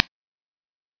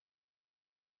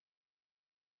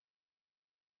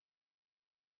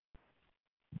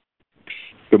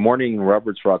Good morning,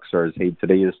 Roberts Rockstars. Hey,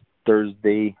 today is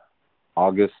Thursday,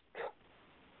 August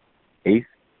 8th,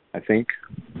 I think,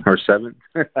 or 7th.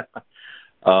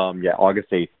 August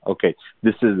 8th. Okay,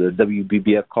 this is the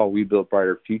WBBF call, We Build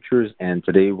Brighter Futures, and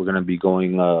today we're going to be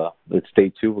going, it's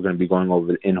day 2, we're going to be going over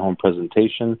the in-home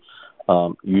presentation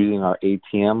using our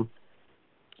ATM.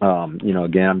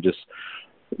 Again, I'm just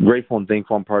grateful and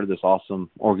thankful I'm part of this awesome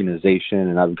organization,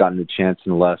 and I've gotten the chance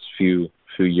in the last few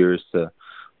years to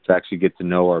actually get to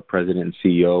know our president and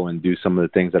CEO and do some of the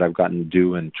things that I've gotten to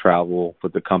do and travel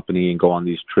with the company and go on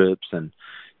these trips and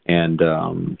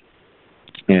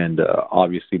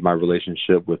obviously my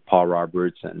relationship with Paul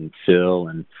Roberts and Phil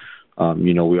and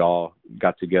we all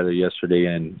got together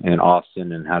yesterday in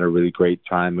Austin and had a really great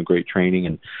time and great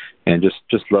training and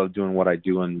just love doing what I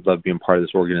do and love being part of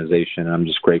this organization. And I'm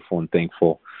just grateful and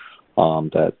thankful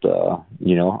that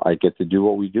I get to do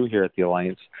what we do here at the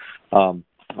Alliance.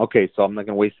 Okay, so I'm not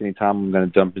going to waste any time. I'm going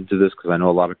to jump into this because I know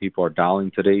a lot of people are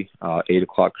dialing today, 8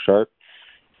 o'clock sharp.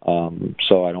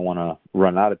 So I don't want to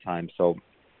run out of time. So,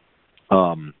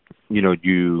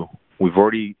 we've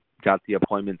already got the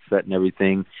appointment set and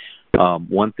everything.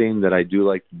 One thing that I do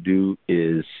like to do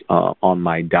is on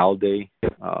my dial day,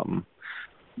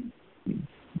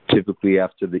 typically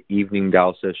after the evening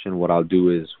dial session, what I'll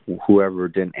do is whoever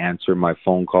didn't answer my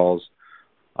phone calls,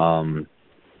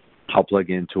 I'll plug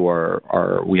into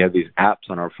we have these apps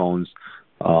on our phones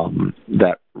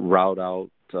that route out,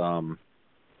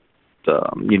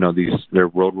 their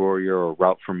Road Warrior or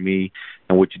Route from Me.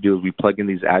 And what you do is we plug in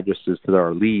these addresses to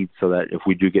our leads so that if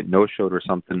we do get no-showed or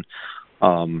something,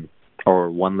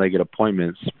 or one-legged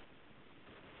appointments,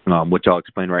 which I'll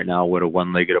explain right now what a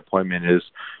one-legged appointment is,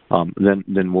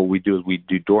 then what we do is we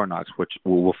do door knocks, which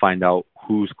we'll find out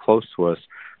who's close to us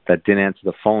that didn't answer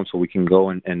the phone, so we can go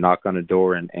and knock on the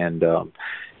door and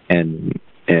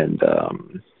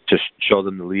just show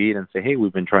them the lead and say, hey,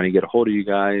 we've been trying to get a hold of you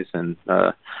guys and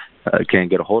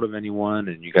can't get a hold of anyone,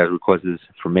 and you guys requested this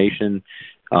information,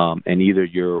 and either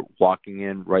you're walking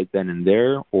in right then and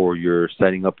there, or you're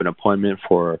setting up an appointment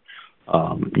for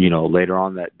later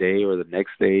on that day or the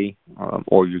next day,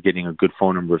 or you're getting a good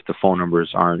phone number if the phone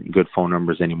numbers aren't good phone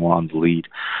numbers anymore on the lead.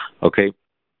 Okay.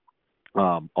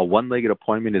 A one-legged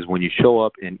appointment is when you show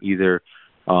up and either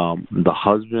the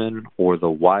husband or the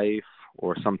wife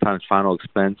or sometimes final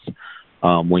expense,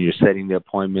 when you're setting the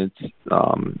appointments,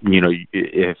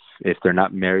 if they're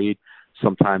not married,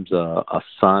 sometimes a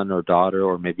son or daughter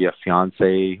or maybe a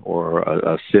fiance or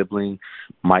a sibling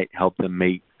might help them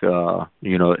make,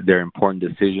 their important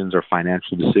decisions or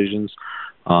financial decisions.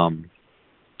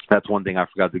 That's one thing I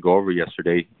forgot to go over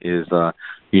yesterday is,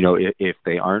 if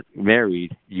they aren't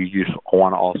married, you just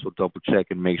want to also double check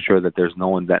and make sure that there's no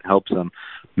one that helps them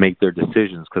make their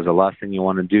decisions. Because the last thing you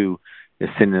want to do is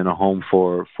sit in a home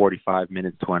for 45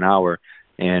 minutes to an hour,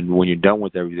 and when you're done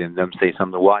with everything, them say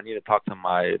something. Well, I need to talk to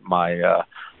my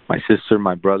sister,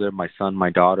 my brother, my son,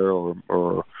 my daughter,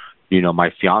 or my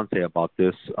fiance about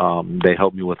this. They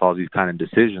help me with all these kind of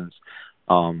decisions,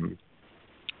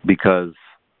 because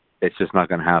it's just not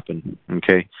going to happen,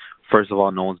 okay? First of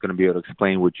all, no one's going to be able to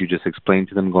explain what you just explained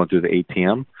to them going through the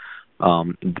ATM,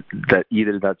 that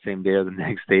either that same day or the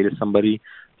next day to somebody.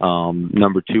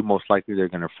 Number two, most likely they're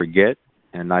going to forget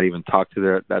and not even talk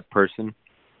to that person.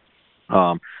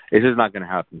 It's just not going to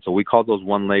happen. So we call those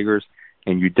one-leggers,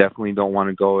 and you definitely don't want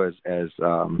to go as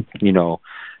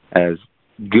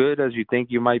good as you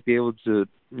think you might be able to,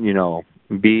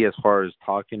 be as far as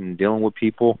talking and dealing with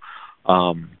people.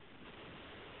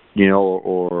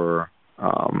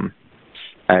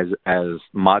 As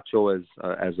macho as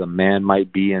a man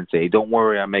might be and say, don't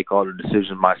worry, I make all the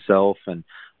decisions myself, and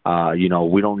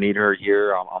we don't need her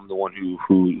here. I'm the one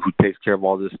who takes care of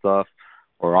all this stuff,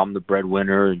 or I'm the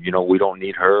breadwinner, we don't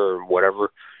need her or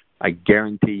whatever. I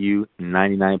guarantee you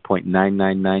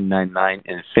 99.99999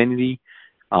 infinity,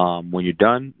 when you're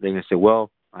done, they're going to say,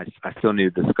 well, I still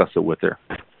need to discuss it with her.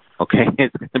 Okay,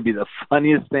 it's going to be the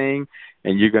funniest thing,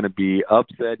 and you're going to be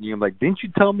upset, and you're like, didn't you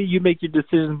tell me you make your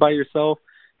decisions by yourself?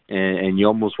 And you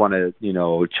almost want to,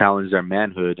 challenge their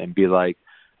manhood and be like,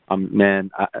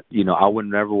 man, I would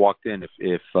never walked in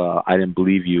if I didn't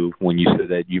believe you when you said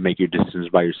that you make your decisions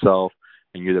by yourself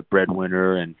and you're the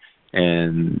breadwinner. And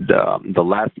the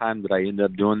last time that I ended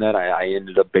up doing that, I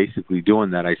ended up basically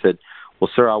doing that. I said,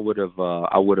 well, sir, I would have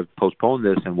postponed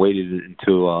this and waited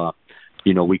until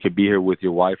we could be here with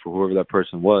your wife or whoever that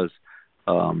person was,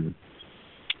 so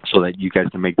that you guys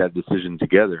can make that decision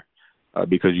together.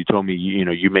 Because you told me,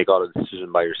 you make all the decisions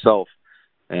by yourself.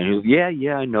 And he was,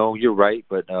 yeah, I know, you're right.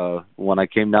 But when I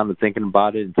came down to thinking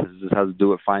about it, and this has to do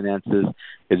with finances,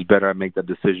 it's better I make that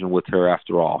decision with her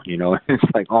after all. It's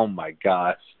like, oh my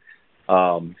gosh,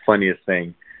 funniest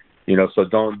thing. So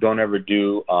don't ever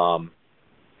do.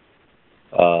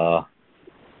 Uh,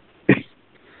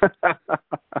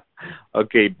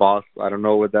 okay, boss. I don't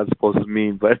know what that's supposed to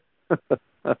mean, but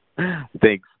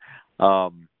thanks.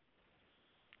 Um,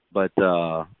 but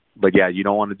yeah, you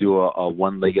don't want to do a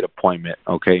one-legged appointment.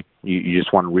 Okay, you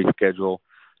just want to reschedule.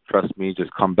 Trust me,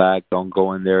 just come back. Don't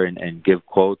go in there and give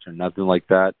quotes or nothing like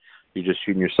that. You're just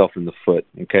shooting yourself in the foot.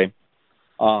 Okay.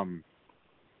 Um.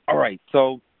 All right.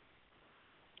 So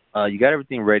you got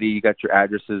everything ready. You got your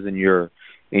addresses in your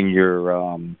in your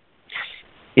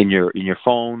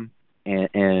phone.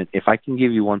 And if I can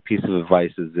give you one piece of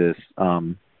advice, is this: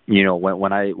 when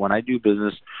I do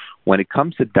business, when it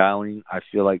comes to dialing, I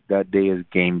feel like that day is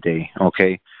game day.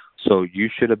 Okay, so you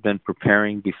should have been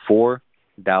preparing before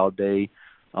dial day,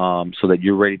 so that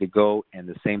you're ready to go. And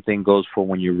the same thing goes for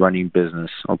when you're running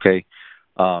business. Okay,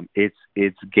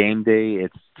 it's game day.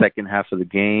 It's second half of the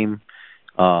game.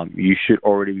 You should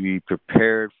already be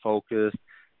prepared, focused,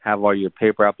 have all your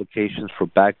paper applications for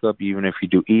backup, even if you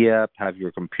do e-app, have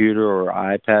your computer or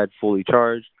iPad fully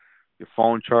charged, your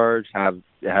phone charged, have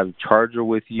charger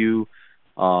with you,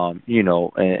 and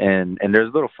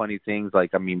there's little funny things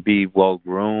like, be well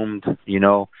groomed,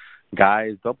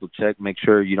 guys, double check, make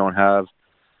sure you don't have,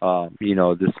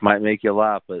 this might make you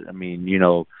laugh, but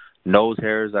nose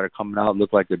hairs that are coming out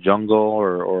look like a jungle,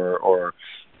 or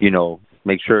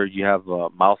make sure you have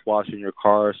mouthwash in your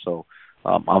car. So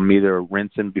I'm either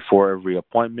rinsing before every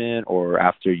appointment or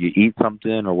after you eat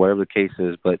something or whatever the case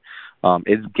is. But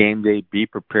it's game day. Be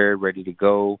prepared, ready to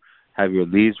go. Have your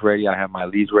leads ready. I have my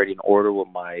leads ready in order with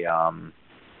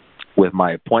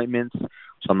my appointments, so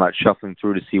I'm not shuffling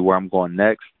through to see where I'm going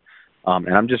next.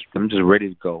 And I'm just ready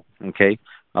to go. Okay.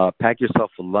 Pack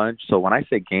yourself a lunch. So when I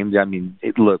say game day,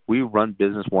 look, we run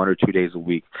business 1 or 2 days a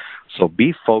week. So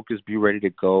be focused, be ready to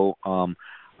go.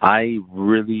 I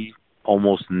really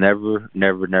almost never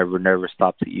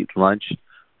stop to eat lunch.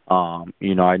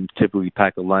 I typically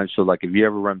pack a lunch. So like if you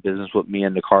ever run business with me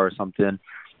in the car or something,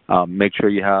 make sure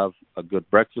you have a good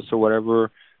breakfast or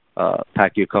whatever.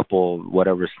 Pack you a couple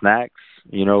whatever snacks,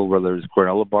 whether it's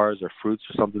granola bars or fruits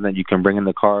or something that you can bring in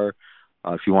the car.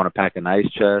 If you want to pack an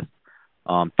ice chest.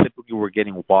 Typically we're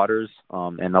getting waters,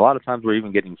 and a lot of times we're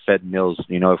even getting fed meals,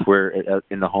 if we're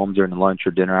in the home during the lunch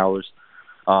or dinner hours.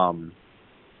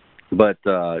 But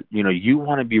you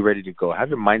want to be ready to go. Have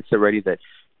your mindset ready that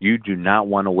you do not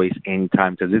want to waste any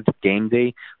time, because it's game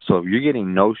day. So if you're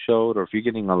getting no-showed or if you're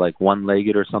getting like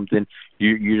one-legged or something,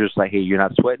 you're just like, hey, you're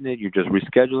not sweating it. You're just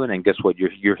rescheduling, and guess what?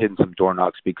 You're hitting some door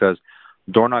knocks, because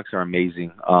door knocks are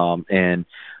amazing. And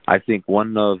I think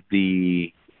one of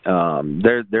the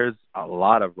there's a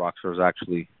lot of rock stars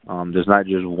actually. There's not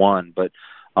just one, but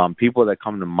people that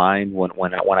come to mind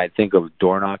when I think of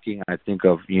door knocking, I think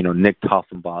of Nick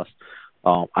Tofenboss.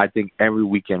 I think every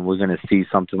weekend we're going to see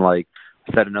something like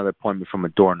set another appointment from a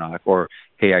door knock, or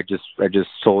hey, I just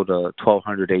sold a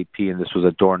 1200 AP and this was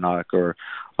a door knock, or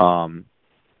I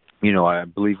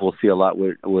believe we'll see a lot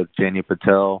with Jenny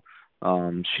Patel.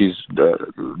 She's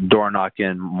the door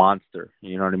knocking monster.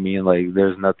 You know what I mean? Like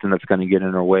there's nothing that's going to get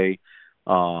in her way.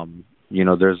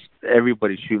 There's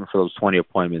everybody shooting for those 20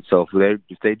 appointments. So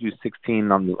if they do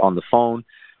 16 on the phone,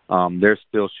 they're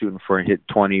still shooting for a hit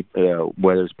 20,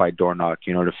 whether it's by door knock,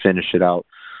 to finish it out.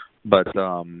 But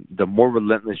the more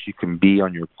relentless you can be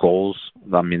on your goals,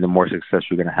 the more success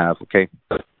you're going to have. Okay.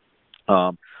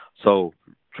 So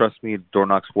trust me, door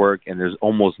knocks work, and there's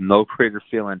almost no greater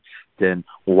feeling than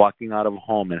walking out of a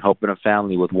home and helping a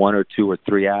family with 1 or 2 or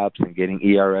 3 apps and getting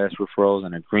ERS referrals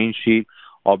and a green sheet,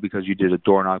 all because you did a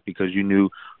door knock, because you knew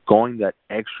going that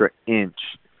extra inch,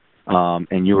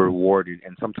 and you were rewarded.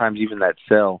 And sometimes even that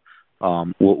sale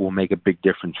will make a big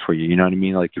difference for you. You know what I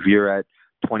mean? Like if you're at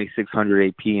 2,600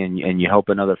 AP and you help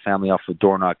another family off a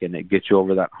door knock, and it gets you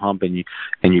over that hump, and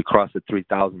you cross the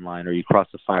 3,000 line, or you cross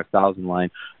the 5,000 line,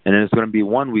 and then it's going to be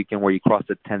one weekend where you cross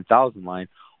the 10,000 line,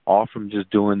 all from just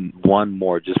doing one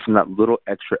more, just from that little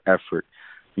extra effort,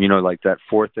 like that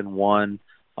 4th and 1,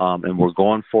 and we're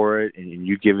going for it, and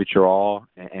you give it your all,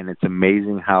 and it's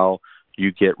amazing how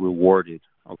you get rewarded.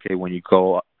 Okay, when you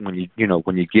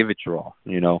give it your all.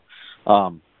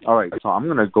 All right, so I'm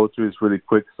going to go through this really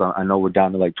quick, so I know we're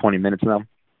down to like 20 minutes now.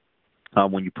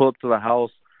 When you pull up to the house,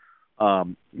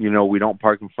 we don't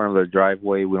park in front of the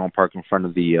driveway. We don't park in front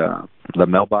of the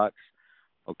mailbox.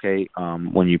 Okay,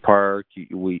 when you park,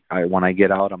 when I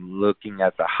get out, I'm looking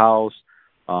at the house.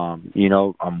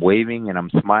 I'm waving and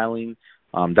I'm smiling.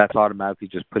 that's automatically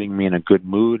just putting me in a good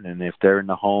mood. And if they're in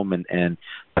the home and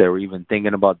they were even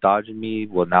thinking about dodging me,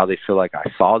 well, now they feel like I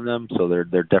saw them, so they're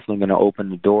definitely going to open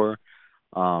the door.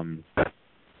 Um,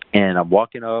 and I'm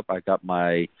walking up. I got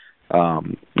my,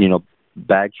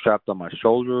 bag strapped on my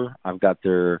shoulder. I've got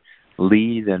their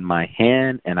lead in my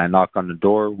hand, and I knock on the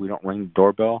door. We don't ring the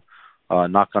doorbell.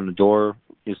 Knock on the door.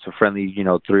 Just a friendly, 3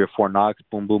 or 4 knocks.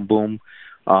 Boom, boom, boom.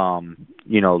 Um,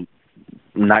 you know,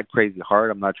 not crazy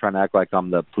hard. I'm not trying to act like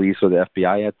I'm the police or the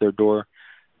FBI at their door.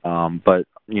 But,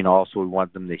 also we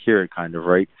want them to hear it kind of,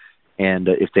 right? And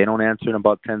if they don't answer in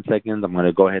about 10 seconds, I'm going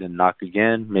to go ahead and knock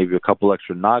again, maybe a couple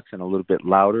extra knocks and a little bit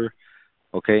louder,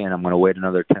 okay? And I'm going to wait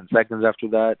another 10 seconds after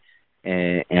that.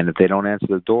 And if they don't answer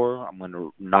the door, I'm going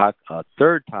to knock a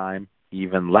third time,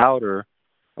 even louder,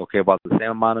 okay, about the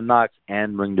same amount of knocks,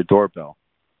 and ring the doorbell,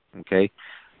 okay?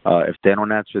 If they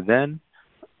don't answer then,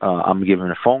 I'm giving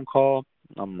a phone call.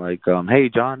 I'm like, hey,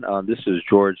 John, this is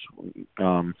George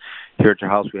here at your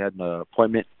house. We had an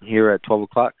appointment here at 12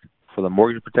 o'clock for the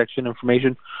mortgage protection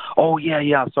information. Oh,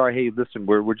 yeah. Sorry. Hey, listen,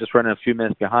 we're just running a few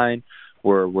minutes behind.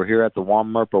 We're here at the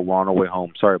Walmart, but we're on our way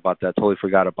home. Sorry about that. Totally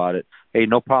forgot about it. Hey,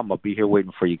 no problem. I'll be here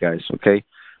waiting for you guys, okay?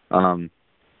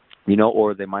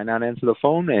 Or they might not answer the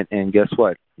phone, and guess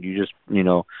what? You just,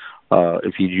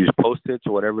 if you use Post-its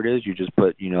or whatever it is, you just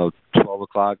put, 12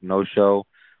 o'clock, no show,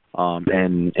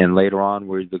 and later on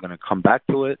we're either going to come back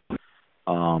to it,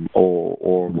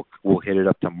 or we'll hit it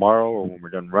up tomorrow or when we're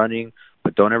done running.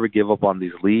 But don't ever give up on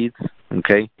these leads,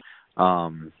 okay?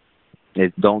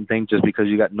 Don't think just because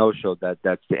you got no-show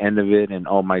that's the end of it, and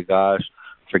oh my gosh,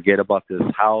 forget about this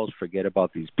house, forget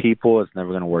about these people, it's never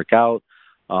going to work out.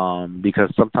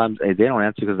 Because sometimes they don't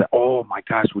answer because, oh my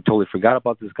gosh, we totally forgot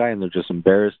about this guy, and they're just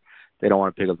embarrassed. They don't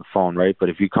want to pick up the phone, right? But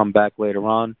if you come back later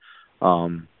on,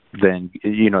 then,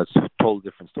 it's a totally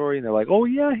different story. And they're like, oh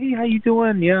yeah, hey, how you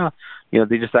doing? Yeah.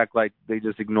 They just act like they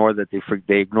just ignore that they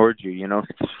ignored you,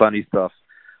 It's just funny stuff.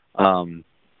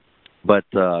 But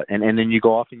then you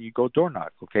go off and you go door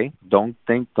knock, okay? Don't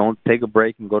take a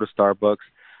break and go to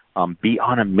Starbucks. Be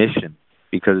on a mission,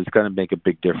 because it's going to make a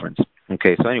big difference.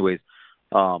 Okay, so anyways,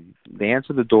 they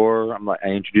answer the door. I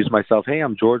introduce myself. Hey,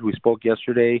 I'm George. We spoke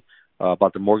yesterday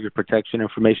about the mortgage protection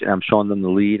information. I'm showing them the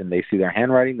lead, and they see their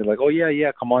handwriting. They're like, oh,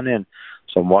 yeah, come on in.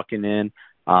 So I'm walking in.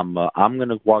 I'm going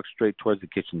to walk straight towards the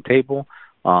kitchen table.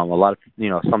 A lot of,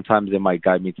 sometimes they might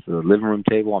guide me to the living room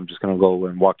table. I'm just going to go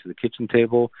and walk to the kitchen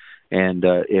table. And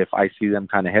if I see them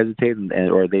kind of hesitate,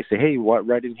 or they say, hey, what,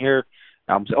 right in here?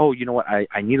 I'm saying, oh, you know what?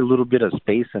 I need a little bit of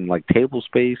space and like table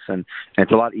space, and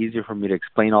it's a lot easier for me to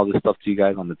explain all this stuff to you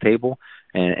guys on the table.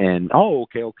 And oh,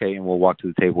 okay, and we'll walk to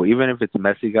the table, even if it's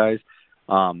messy, guys.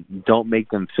 Don't make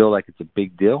them feel like it's a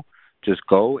big deal. Just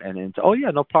go and oh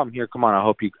yeah, no problem. Here, come on.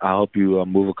 I'll help you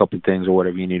move a couple of things or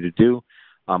whatever you need to do.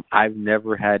 I've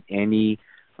never had any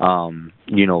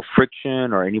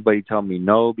friction or anybody tell me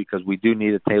no, because we do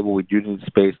need a table, we do need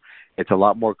space. It's a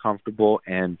lot more comfortable,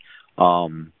 and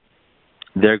I'm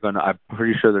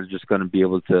pretty sure they're just gonna be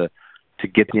able to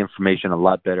get the information a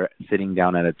lot better sitting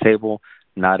down at a table,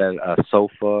 not at a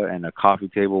sofa and a coffee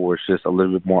table where it's just a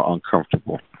little bit more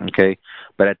uncomfortable. Okay?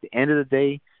 But at the end of the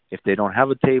day, if they don't have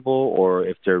a table, or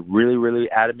if they're really, really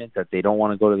adamant that they don't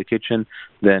want to go to the kitchen,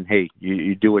 then hey,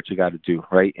 you do what you got to do,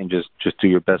 right? And just do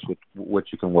your best with what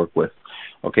you can work with.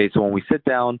 Okay, so when we sit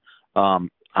down, I'm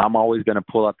always going to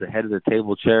pull out the head of the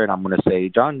table chair, and I'm going to say,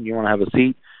 John, you want to have a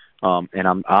seat?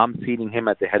 And I'm seating him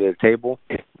at the head of the table,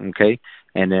 okay?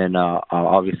 And then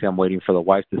obviously I'm waiting for the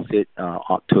wife to sit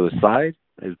to the side.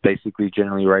 It's basically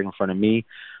generally right in front of me.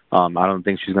 I don't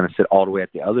think she's going to sit all the way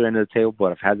at the other end of the table,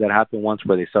 but I've had that happen once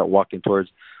where they start walking towards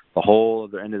the whole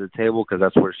other end of the table because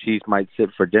that's where she might sit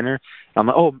for dinner. I'm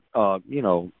like,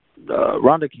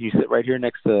 Rhonda, can you sit right here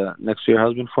next to your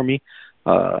husband for me?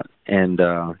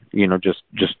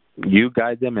 Just you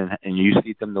guide them and you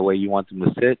seat them the way you want them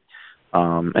to sit.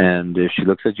 And if she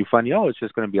looks at you funny, it's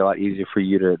just going to be a lot easier for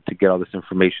you to get all this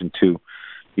information too,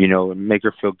 and make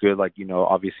her feel good. Like,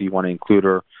 obviously you want to include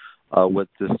her with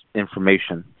this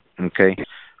information. Okay.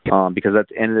 Because at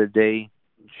the end of the day,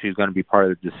 she's going to be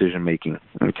part of the decision making.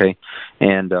 Okay.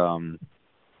 And I'm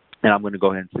going to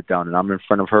go ahead and sit down, and I'm in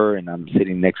front of her and I'm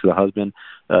sitting next to the husband.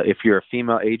 If you're a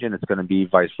female agent, it's going to be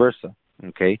vice versa.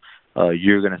 Okay.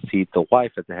 You're going to seat the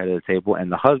wife at the head of the table,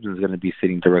 and the husband's going to be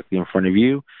sitting directly in front of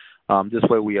you. This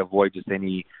way we avoid just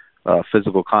any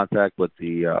physical contact with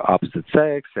the opposite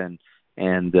sex, and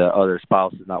the other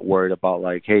spouse is not worried about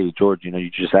like, hey, George,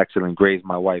 you just accidentally grazed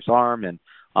my wife's arm and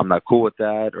I'm not cool with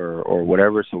that or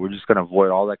whatever. So we're just going to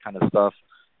avoid all that kind of stuff,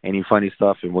 any funny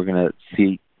stuff, and we're going to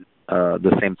seat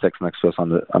the same sex next to us on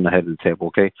the head of the table.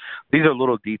 Okay, these are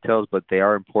little details, but they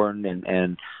are important,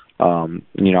 and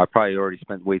I probably already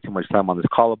spent way too much time on this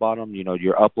call about them.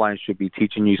 Your upline should be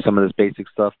teaching you some of this basic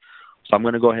stuff. So I'm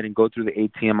going to go ahead and go through the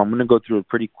ATM. I'm going to go through it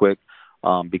pretty quick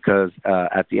because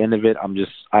at the end of it,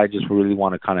 I just really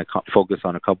want to kind of focus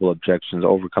on a couple objections,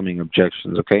 overcoming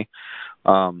objections. Okay.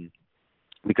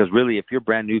 Because really, if you're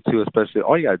brand new to, especially,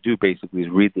 all you got to do basically is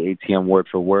read the ATM word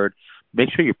for word. Make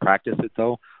sure you practice it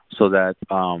though, so that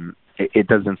it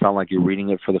doesn't sound like you're reading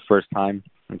it for the first time.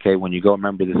 Okay, when you go,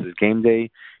 remember this is game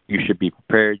day. You should be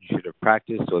prepared. You should have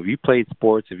practiced. So if you played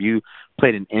sports, if you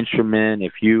played an instrument,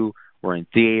 if you were in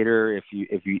theater, if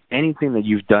you anything that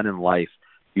you've done in life,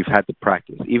 you've had to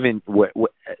practice. Even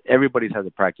everybody's had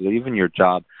to practice. Even your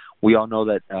job, we all know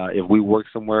that if we work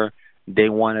somewhere, day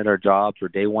one at our jobs or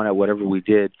day one at whatever we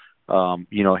did,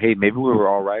 hey, maybe we were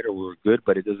all right or we were good,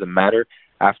 but it doesn't matter.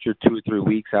 After 2 or 3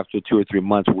 weeks, after 2 or 3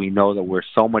 months, we know that we're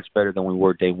so much better than we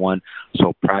were day one.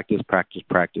 So practice, practice,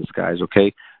 practice, guys,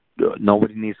 okay?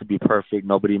 Nobody needs to be perfect.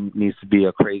 Nobody needs to be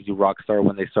a crazy rock star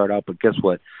when they start out. But guess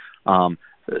what?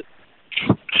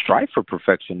 Strive for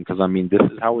perfection because, this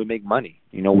is how we make money.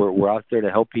 We're out there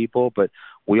to help people, but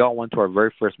we all went to our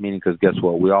very first meeting because guess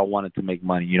what? We all wanted to make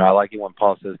money. I like it when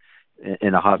Paul says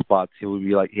in a hot spot, he would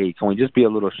be like, hey, can we just be a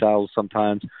little shallow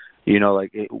sometimes? We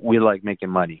like making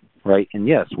money, right? And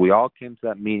yes, we all came to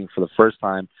that meeting for the first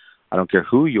time. I don't care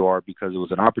who you are because it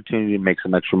was an opportunity to make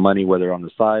some extra money, whether on the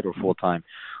side or full time.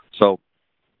 So,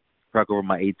 back over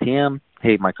my ATM.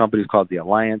 Hey, my company is called The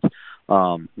Alliance.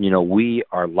 We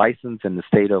are licensed in the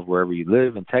state of wherever you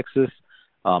live in Texas,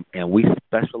 and we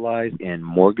specialize in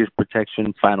mortgage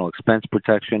protection, final expense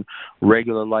protection,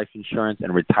 regular life insurance,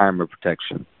 and retirement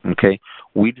protection. Okay,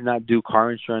 we do not do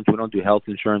car insurance. We don't do health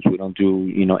insurance. We don't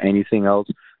do anything else.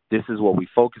 This is what we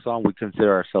focus on. We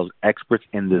consider ourselves experts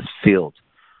in this field.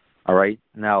 All right.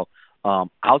 Now,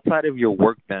 outside of your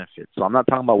work benefits, so I'm not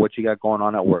talking about what you got going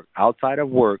on at work. Outside of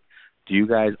work, do you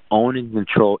guys own and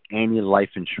control any life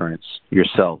insurance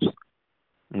yourselves?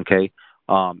 Okay.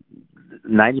 90%,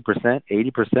 80%,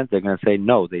 they're going to say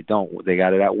no, they don't. They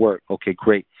got it at work. Okay,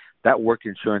 great. That work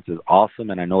insurance is awesome,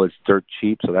 and I know it's dirt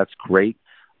cheap, so that's great.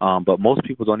 But most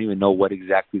people don't even know what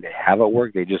exactly they have at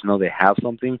work. They just know they have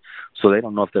something, so they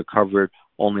don't know if they're covered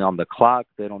only on the clock.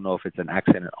 They don't know if it's an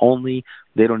accident only.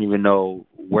 They don't even know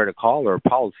where to call or a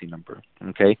policy number.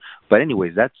 Okay, but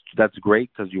anyways, that's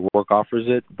great because your work offers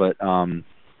it. But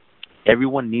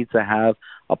everyone needs to have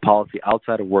a policy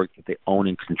outside of work that they own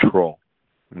and control.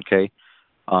 Okay,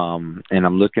 and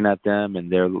I'm looking at them,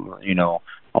 and they're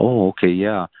oh, okay,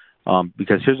 yeah.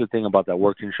 Because here's the thing about that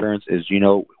work insurance is,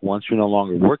 once you're no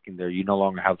longer working there, you no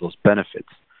longer have those benefits.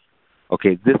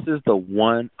 Okay, this is the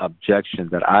one objection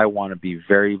that I want to be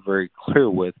very, very clear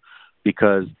with,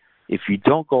 because if you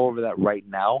don't go over that right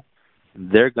now,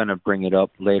 they're going to bring it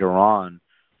up later on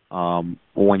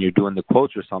when you're doing the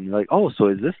quotes or something. Like, oh, so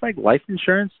is this like life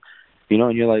insurance?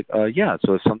 And you're like, yeah,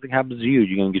 so if something happens to you,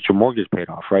 you're going to get your mortgage paid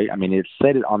off, right? It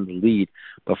said it on the lead,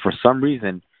 but for some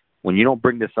reason, when you don't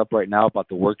bring this up right now about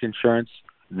the work insurance,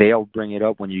 they'll bring it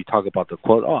up when you talk about the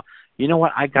quote. Oh, you know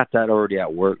what? I got that already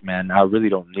at work, man. I really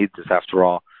don't need this after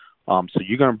all. So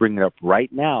you're going to bring it up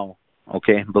right now,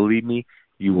 okay? And believe me,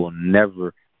 you will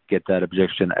never get that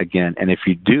objection again. And if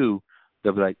you do,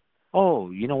 they'll be like,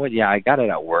 oh, you know what? Yeah, I got it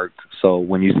at work. So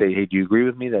when you say, hey, do you agree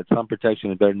with me that some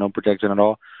protection is better than no protection at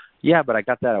all? Yeah, but I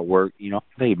got that at work. Hey,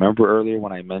 remember earlier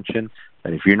when I mentioned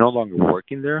that if you're no longer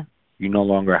working there, you no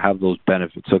longer have those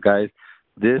benefits. So, guys,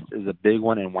 this is a big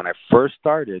one. And when I first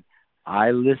started, I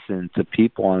listened to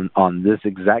people on this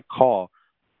exact call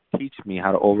teach me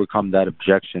how to overcome that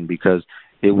objection because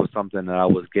it was something that I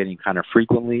was getting kind of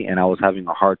frequently and I was having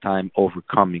a hard time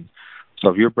overcoming. So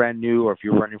if you're brand new or if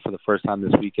you're running for the first time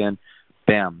this weekend,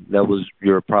 bam, that was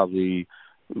your probably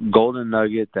golden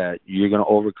nugget that you're going to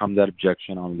overcome that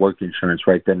objection on work insurance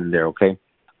right then and there, okay?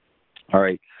 All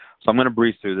right. So I'm going to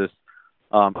breeze through this.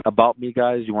 About me,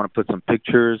 guys, you want to put some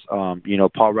pictures.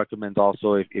 Paul recommends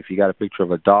also if you got a picture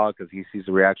of a dog because he sees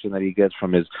the reaction that he gets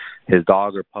from his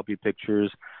dog or puppy pictures.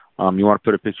 You want to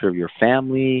put a picture of your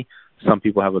family. Some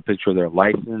people have a picture of their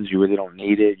license. You really don't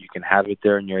need it. You can have it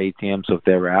there in your ATM, so if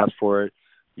they ever ask for it,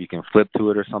 you can flip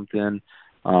to it or something.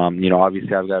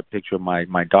 Obviously I've got a picture of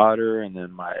my daughter and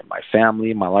then my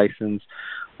family, my license.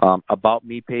 About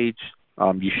me page.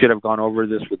 You should have gone over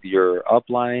this with your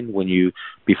upline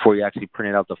before you actually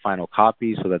printed out the final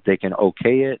copy so that they can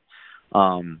okay it.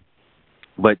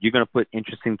 But you're going to put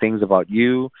interesting things about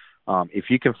you. If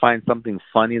you can find something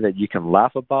funny that you can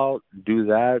laugh about, do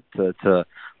that to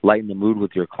lighten the mood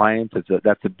with your clients.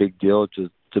 That's a big deal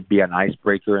to be an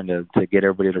icebreaker and to get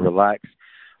everybody to relax.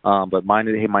 But my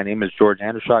name is George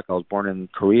Andrushak. I was born in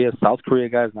Korea, South Korea,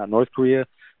 guys, not North Korea.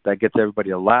 That gets everybody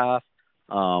to laugh.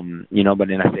 But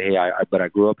then I say, hey, but I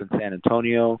grew up in San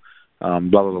Antonio, blah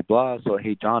blah blah blah. So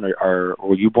hey, John,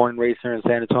 were you born and raised here in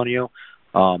San Antonio?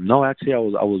 No, actually, I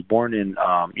was born in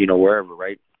wherever,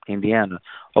 right, Indiana.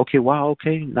 Okay, wow,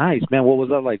 okay, nice, man. What was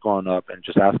that like growing up? And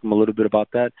just ask them a little bit about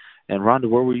that. And Rhonda,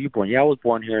 where were you born? Yeah, I was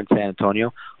born here in San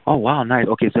Antonio. Oh wow, nice.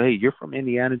 Okay, so hey, you're from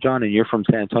Indiana, John, and you're from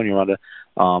San Antonio, Rhonda.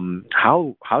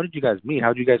 How did you guys meet?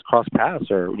 How did you guys cross paths,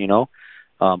 or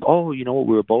oh, you know what,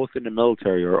 we were both in the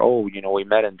military, or oh, we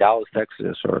met in Dallas,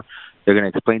 Texas, or they're going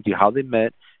to explain to you how they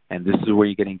met, and this is where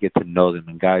you're going to get to know them.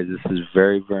 And guys, this is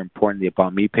very, very important. The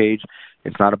About Me page,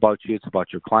 it's not about you, it's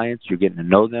about your clients. You're getting to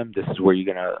know them. This is where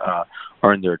you're going to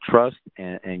earn their trust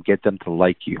and get them to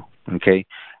like you, okay?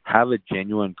 Have a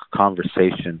genuine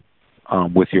conversation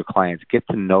with your clients. Get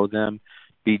to know them,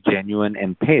 be genuine,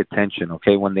 and pay attention,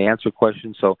 okay, when they answer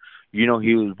questions. So, he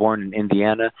was born in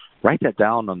Indiana, write that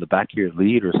down on the back of your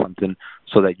lead or something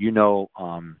so that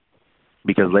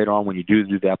because later on when you do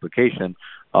the application,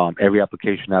 every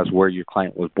application has where your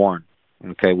client was born,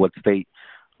 okay, what state.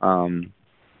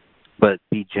 But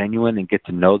be genuine and get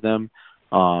to know them.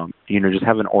 Just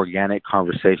have an organic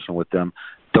conversation with them.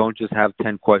 Don't just have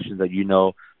 10 questions that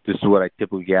this is what I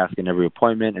typically ask in every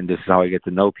appointment, and this is how I get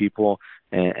to know people,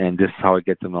 and this is how I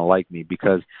get them to like me.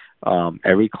 Because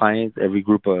every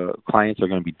group of clients are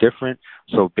going to be different.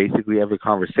 So basically, every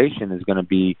conversation is going to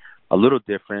be a little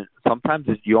different. Sometimes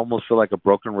you almost feel like a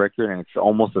broken record, and it's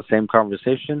almost the same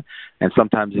conversation. And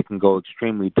sometimes it can go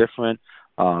extremely different.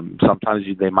 Sometimes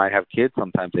they might have kids,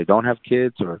 sometimes they don't have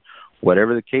kids, or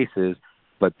whatever the case is.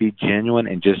 But be genuine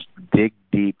and just dig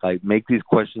deep. Like, make these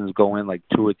questions go in like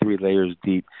 2 or 3 layers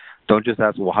deep. Don't just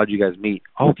ask, well, how'd you guys meet?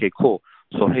 Oh, okay, cool.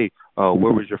 So, hey,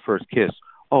 where was your first kiss?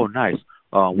 Oh, nice.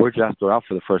 Where'd you ask her out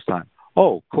for the first time?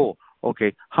 Oh, cool.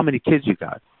 Okay, how many kids you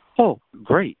got? Oh,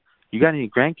 great. You got any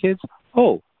grandkids?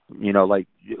 Oh,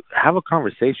 have a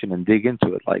conversation and dig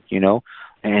into it,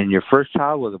 and your first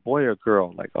child was a boy or a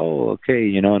girl? Like, oh,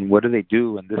 okay, and what do they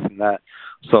do and this and that.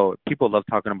 So people love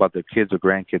talking about their kids or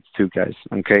grandkids too, guys,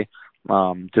 okay?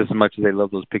 Just as much as they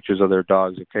love those pictures of their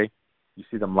dogs, okay? You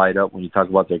see them light up when you talk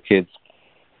about their kids.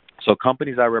 So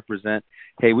companies I represent,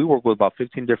 hey, we work with about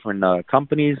 15 different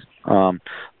companies.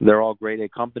 They're all grade A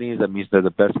companies. That means they're the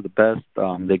best of the best.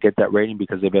 They get that rating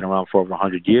because they've been around for over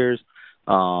 100 years.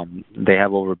 They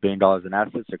have over $1 billion in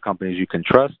assets. They're companies you can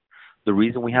trust. The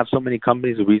reason we have so many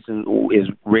companies, the reason is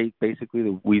basically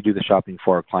that we do the shopping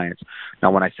for our clients. Now,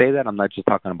 when I say that, I'm not just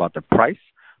talking about the price,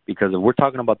 because if we're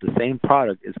talking about the same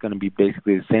product, it's going to be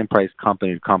basically the same price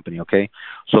company to company, okay?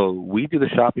 So we do the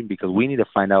shopping because we need to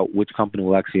find out which company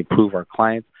will actually improve our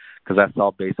clients, because that's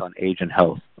all based on age and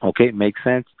health, okay? Makes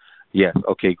sense? Yes,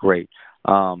 okay, great.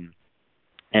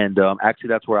 Actually,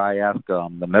 that's where I ask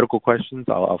the medical questions.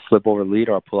 I'll flip over the lead,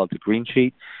 or I'll pull out the green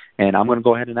sheet, and I'm going to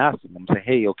go ahead and ask them. I'm going to say,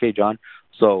 hey, okay, John,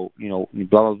 so, blah,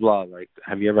 blah, blah. Like,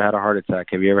 have you ever had a heart attack?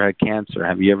 Have you ever had cancer?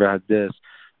 Have you ever had this?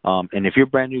 And if you're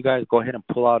brand new, guys, go ahead and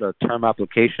pull out a term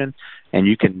application, and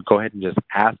you can go ahead and just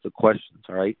ask the questions,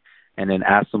 all right? And then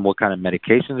ask them what kind of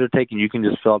medications they're taking. You can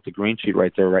just fill out the green sheet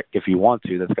right there, right, if you want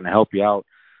to. That's going to help you out,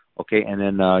 okay? And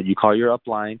then you call your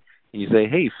upline, and you say,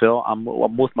 hey, Phil, I'm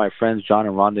with my friends John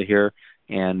and Rhonda here,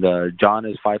 and John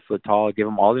is 5 foot tall. Give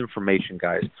him all the information,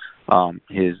 guys.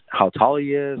 How tall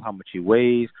he is, how much he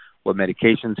weighs, what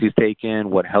medications he's taken,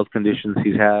 what health conditions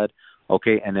he's had,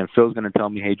 okay? And then Phil's going to tell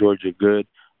me, hey, George, you're good.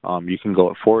 You can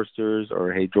go at Foresters,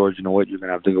 or hey, George, you know what? You're going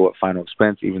to have to go at Final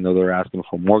Expense, even though they're asking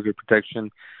for mortgage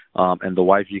protection. And the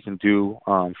wife, you can do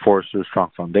Foresters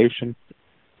Strong Foundation.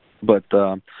 But,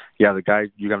 the guy,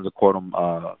 you're going to have to quote him,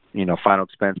 Final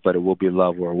Expense, but it will be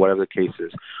Love, or whatever the case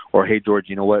is. Or, hey, George,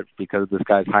 you know what? Because this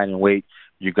guy's height and weight,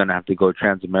 you're going to have to go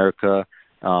Transamerica,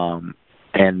 and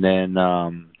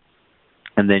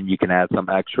then you can add some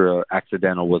extra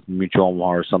accidental with Mutual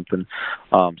Omaha or something.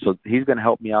 So he's going to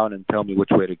help me out and tell me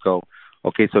which way to go.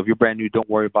 Okay, so if you're brand new, don't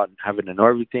worry about having to know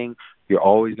everything. You're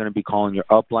always going to be calling your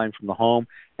upline from the home.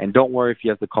 And don't worry if you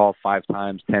have to call 5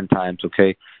 times, 10 times,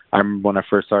 okay? I remember when I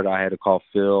first started, I had to call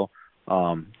Phil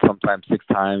sometimes 6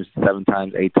 times, 7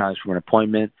 times, 8 times for an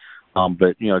appointment.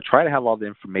 But, try to have all the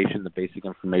information, the basic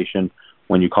information,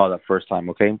 when you call that first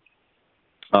time, okay?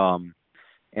 And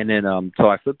then, so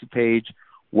I flipped the page.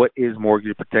 What is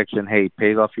mortgage protection? Hey, it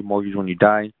pays off your mortgage when you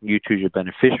die. You choose your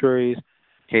beneficiaries.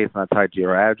 Okay, it's not tied to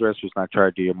your address. It's not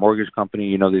tied to your mortgage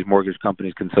company. These mortgage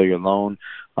companies can sell your loan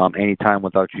anytime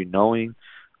without you knowing.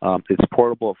 It's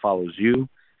portable. It follows you.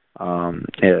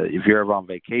 If you're ever on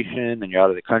vacation and you're out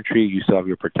of the country, you still have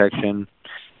your protection.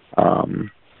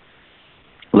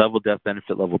 level death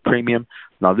benefit, level premium.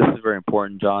 Now, this is very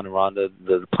important, John and Rhonda.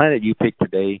 The plan that you pick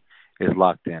today is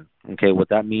locked in. Okay, what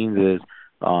that means is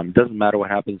it doesn't matter what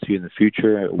happens to you in the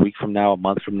future, a week from now, a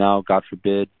month from now, God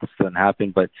forbid this doesn't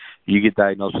happen, but you get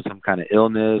diagnosed with some kind of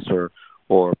illness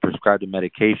or prescribed a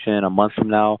medication a month from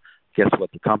now, guess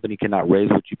what? The company cannot raise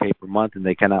what you pay per month, and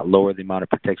they cannot lower the amount of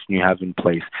protection you have in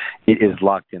place. It is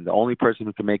locked in. The only person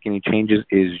who can make any changes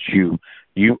is you.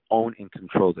 You own and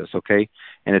control this, okay?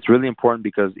 And it's really important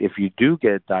because if you do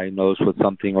get diagnosed with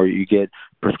something or you get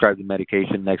prescribed the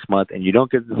medication next month and you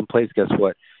don't get this in place, guess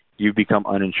what? You become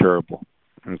uninsurable,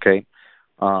 okay?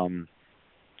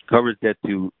 Covers death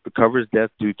due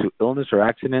to illness or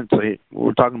accident. So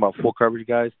we're talking about full coverage,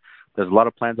 guys. There's a lot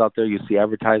of plans out there. You see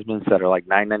advertisements that are like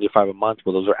 $9.95 a month.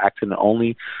 Well, those are accident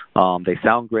only. They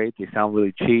sound great. They sound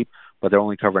really cheap, but they're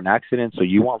only covering accidents. So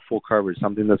you want full coverage,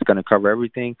 something that's going to cover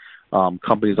everything.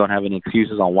 Companies don't have any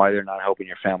excuses on why they're not helping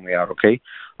your family out, okay?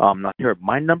 Now, here,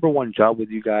 my number one job with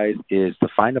you guys is to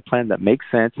find a plan that makes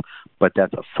sense, but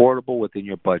that's affordable within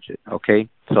your budget, okay?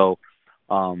 So,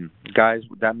 guys,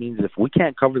 that means if we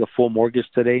can't cover the full mortgage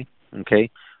today, okay,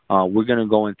 we're going to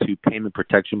go into payment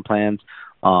protection plans,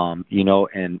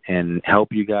 and help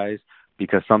you guys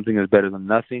because something is better than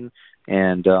nothing.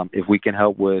 And if we can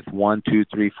help with 1, 2,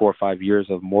 3, 4, 5 years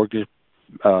of mortgage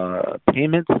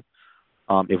payments,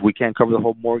 if we can't cover the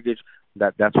whole mortgage,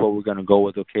 that's what we're going to go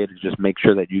with, okay, to just make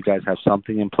sure that you guys have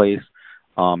something in place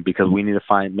because we need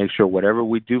to make sure whatever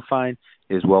we do find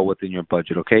is well within your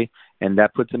budget, okay? And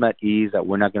that puts them at ease that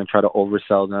we're not going to try to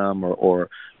oversell them or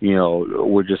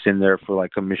we're just in there for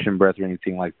like commission breath or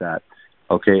anything like that,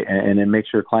 okay? And it makes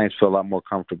your clients feel a lot more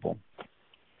comfortable,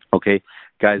 okay?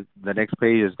 Guys, the next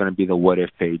page is going to be the what if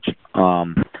page.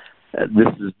 This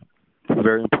is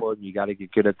very important. You got to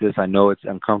get good at this. I know it's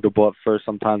uncomfortable at first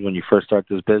sometimes when you first start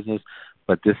this business,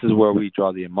 but this is where we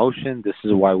draw the emotion. This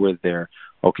is why we're there.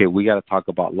 Okay, we got to talk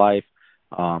about life.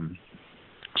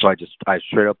 So I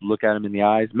straight up look at them in the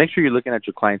eyes. Make sure you're looking at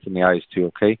your clients in the eyes too,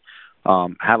 okay?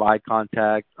 Have eye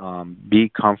contact. Be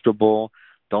comfortable.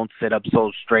 Don't sit up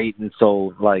so straight and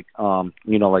so like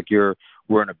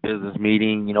we're in a business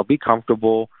meeting. Be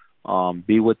comfortable.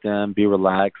 Be with them. Be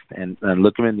relaxed and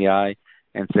look them in the eye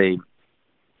and say,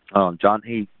 John,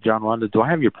 Rhonda, do I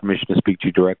have your permission to speak to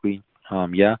you directly?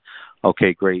 Yeah?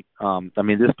 Okay, great.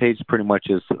 This page pretty much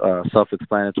is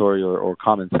self-explanatory or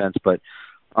common sense, but,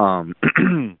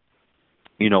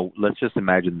 let's just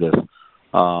imagine this.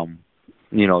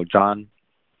 John,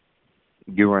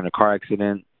 you were in a car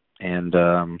accident and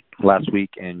last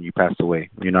week and you passed away.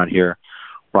 You're not here.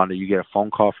 Rhonda, you get a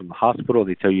phone call from the hospital.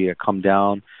 They tell you to come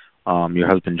down. Your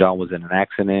husband, John, was in an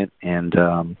accident and,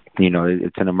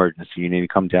 it's an emergency. You need to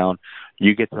come down.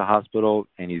 You get to the hospital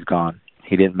and he's gone.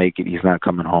 He didn't make it. He's not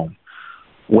coming home.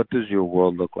 What does your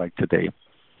world look like today?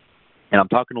 And I'm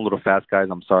talking a little fast, guys.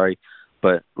 I'm sorry.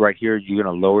 But right here, you're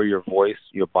going to lower your voice,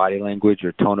 your body language,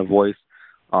 your tone of voice.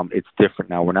 It's different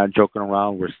now. We're not joking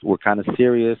around. We're kind of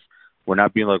serious. We're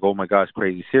not being like, oh, my gosh,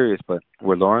 crazy serious. But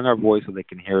we're lowering our voice so they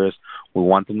can hear us. We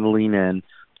want them to lean in,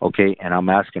 okay? And I'm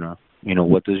asking her,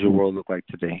 what does your world look like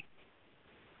today?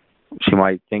 She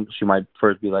might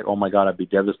first be like, oh, my God, I'd be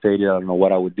devastated. I don't know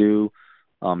what I would do.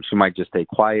 She might just stay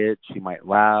quiet. She might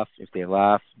laugh. If they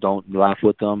laugh, don't laugh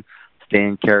with them. Stay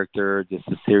in character. This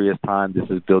is serious time. This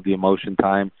is build the emotion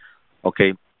time.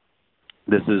 Okay.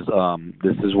 This is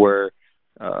where,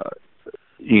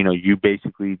 you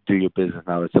basically do your business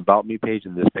now. It's about me page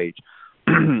and this page.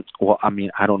 Well,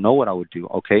 I don't know what I would do.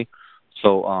 Okay.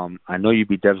 So, I know you'd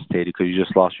be devastated because you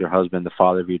just lost your husband, the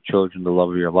father of your children, the love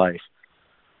of your life.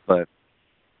 But,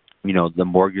 the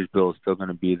mortgage bill is still going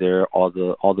to be there. All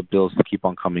the bills keep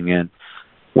on coming in.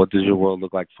 What does your world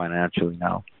look like financially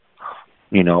now?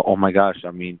 Oh my gosh,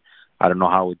 I don't know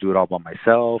how I would do it all by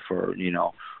myself or,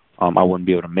 I wouldn't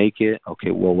be able to make it.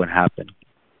 Okay, what would happen?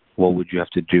 What would you have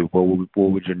to do? What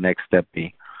would your next step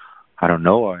be? I don't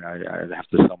know. I'd have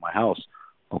to sell my house.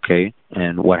 Okay,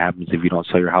 and what happens if you don't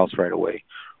sell your house right away?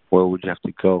 Where would you have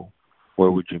to go?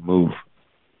 Where would you move?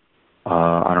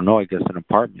 I don't know, I guess an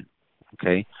apartment.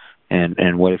 Okay,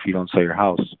 and what if you don't sell your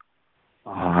house?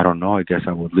 I don't know, I guess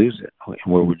I would lose it.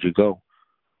 And where would you go?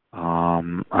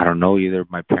 I don't know, either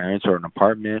my parents or an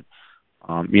apartment.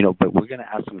 But we're gonna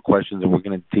ask some questions and we're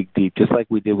gonna dig deep, just like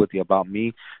we did with the about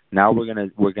me. Now we're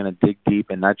gonna dig deep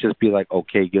and not just be like,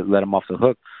 okay, let them off the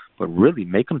hook, but really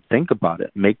make them think about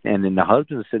it. And then the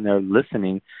husband's sitting there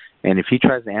listening, and if he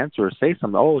tries to answer or say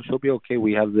something, oh, she'll be okay.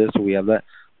 We have this or we have that.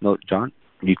 No, John,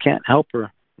 you can't help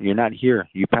her. You're not here.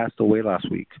 You passed away last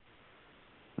week.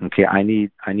 Okay, I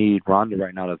need Rhonda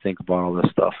right now to think about all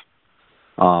this stuff.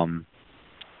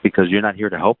 Because you're not here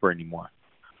to help her anymore.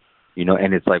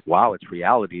 And it's like, wow, it's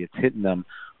reality. It's hitting them.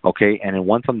 Okay. And then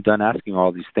once I'm done asking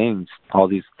all these things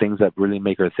that really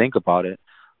make her think about it,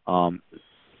 um,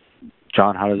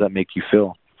 John, how does that make you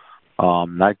feel?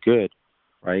 Not good,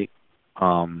 right?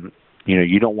 Um,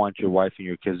 you don't want your wife and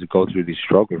your kids to go through these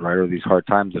struggles, right, or these hard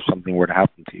times if something were to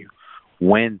happen to you.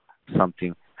 When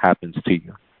something happens to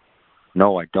you,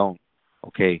 no, I don't.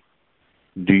 Okay,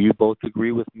 do you both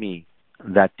agree with me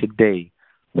that today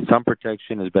some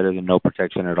protection is better than no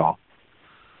protection at all,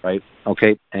 right?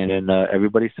 Okay, and then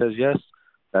everybody says yes.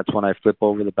 That's when I flip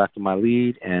over the back of my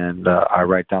lead and I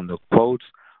write down the quotes.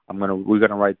 We're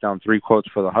gonna write down three quotes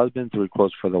for the husband, three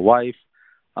quotes for the wife.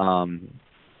 Um,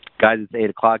 Guys, it's 8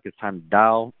 o'clock. It's time to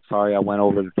dial. Sorry, I went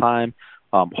over the time.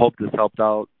 Hope this helped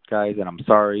out, guys, and I'm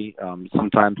sorry.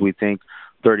 Sometimes we think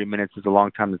 30 minutes is a long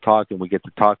time to talk, and we get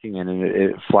to talking, and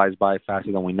it flies by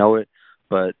faster than we know it.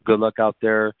 But good luck out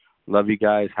there. Love you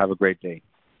guys. Have a great day.